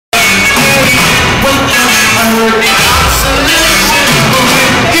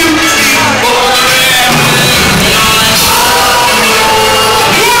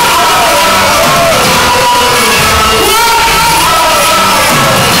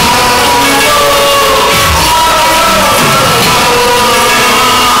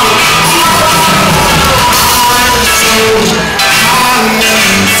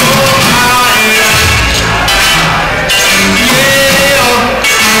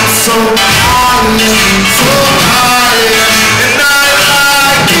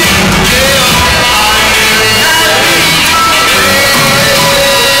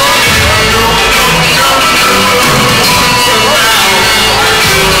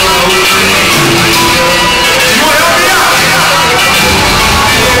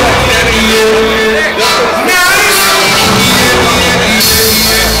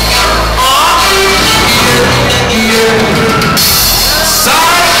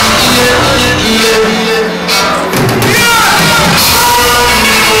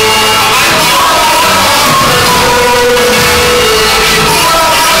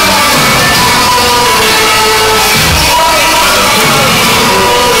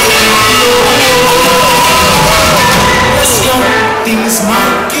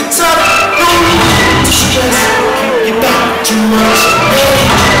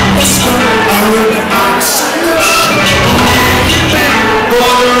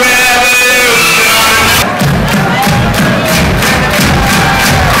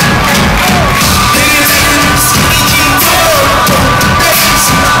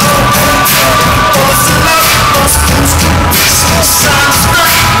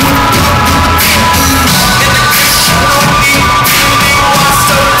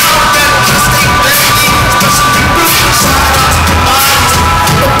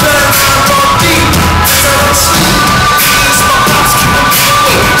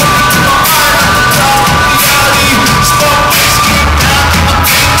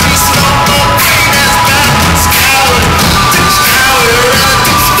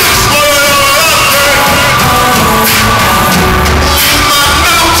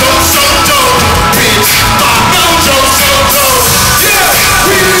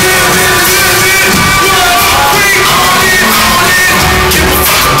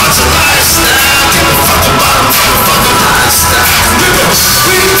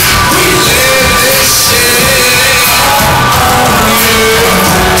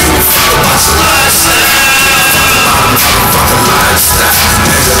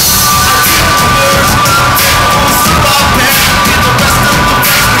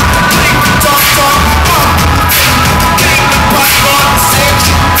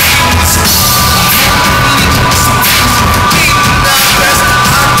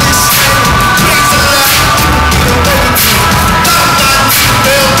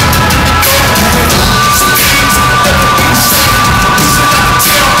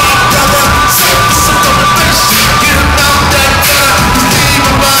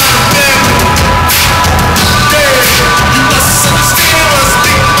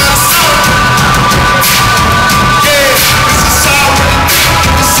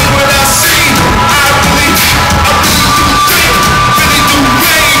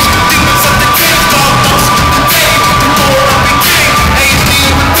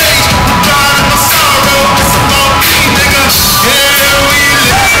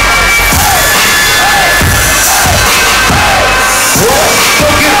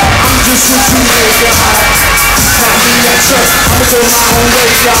go my own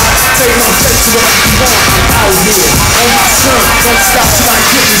way, God. Take my place to what you want. I'm out here on my son. Don't stop till I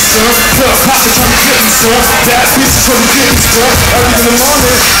get me, son. Club poppin' tryna get me, son. Bad bitch tryna get me, son. Early in the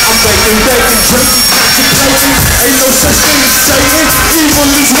morning, I'm baking, drinking, contemplating. Ain't no such thing as Satan. Evil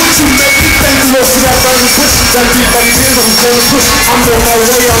is what you make me. Thank the Lord for that burning push. That deep body hands, I'm gonna push. I'm on my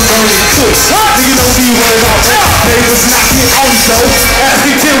way, I'm burning push. Nigga don't be worried about that. Neighbors knocking on the door. Ask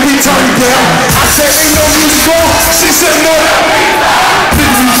me, can we turn down? I said, ain't no music on. She said, no.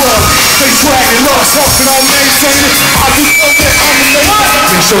 Nigga, we run. They swagging, lost, talking, I'm maintaining. I do something, I'm a lady.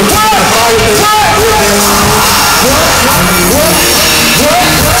 Make sure you can follow me.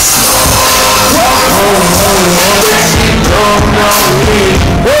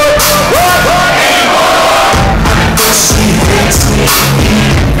 She hates me,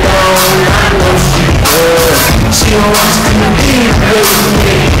 I know she does. She wants to be with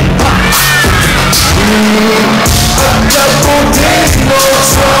me. A couple days, no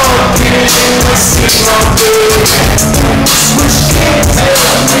talking, I see my bed. What she can't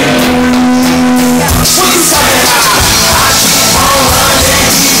tell me. What you talking about? I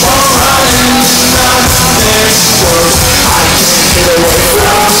keep on running, now next work. I can't get away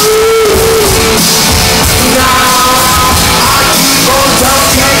from you. Now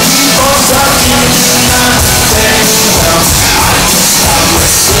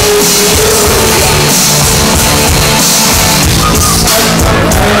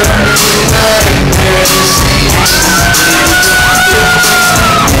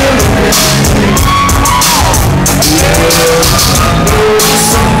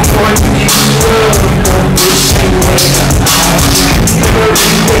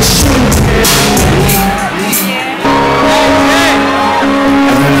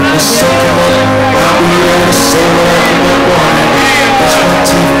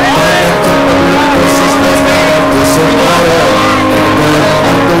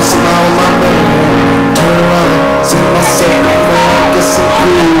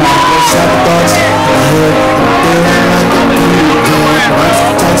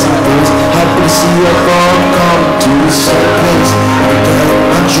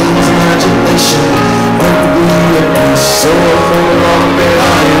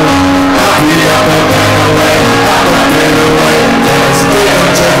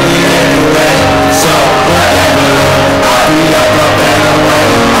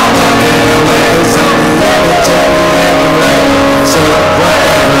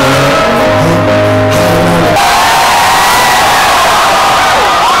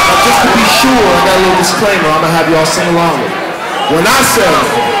disclaimer I'm gonna have y'all sing along with. When I say,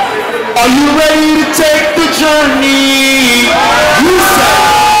 are you ready to take the journey? You say,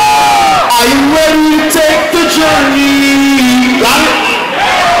 are you ready to take the journey? Got it?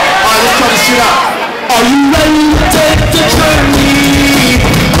 Alright, let's try this shit out. Are you ready to take the journey?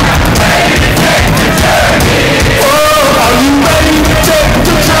 Ready to take the journey. Oh, are you ready to take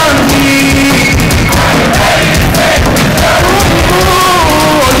the journey? Are you ready to take the journey?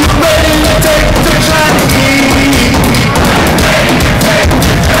 Oh, are you ready to take the journey? Are you ready to take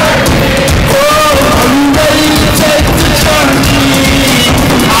the journey? Oh, are you ready to take the journey?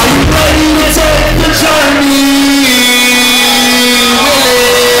 Are you ready to take the journey?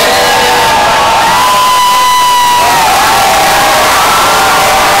 I'll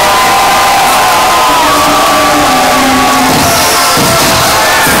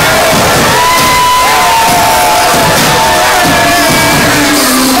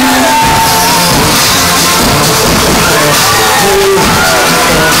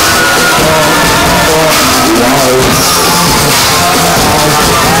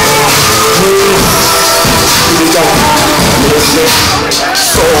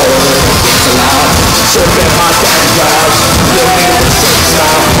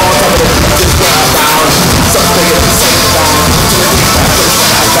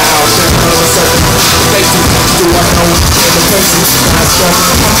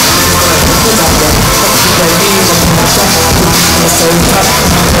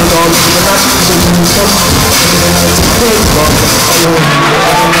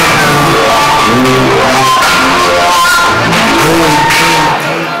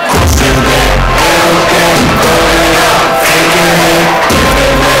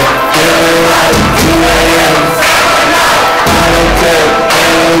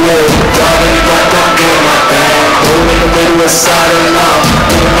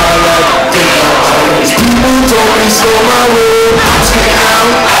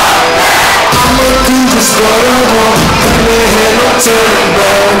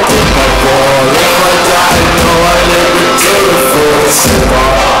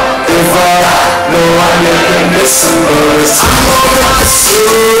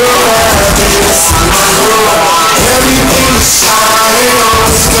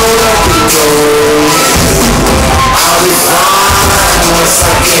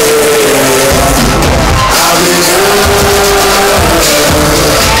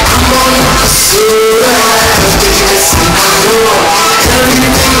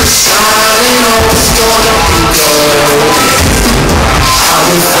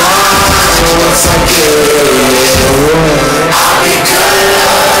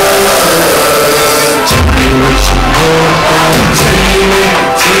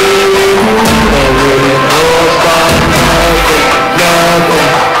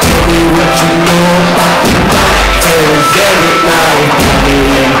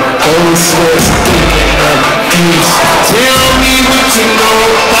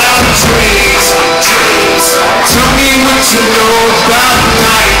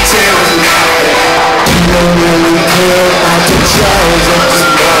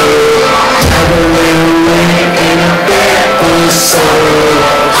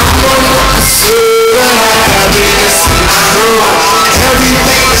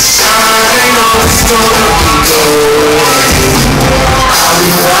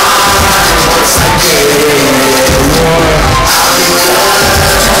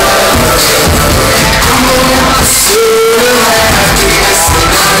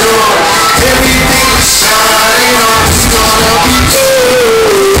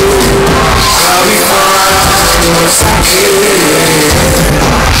be fine once I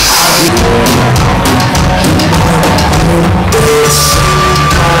get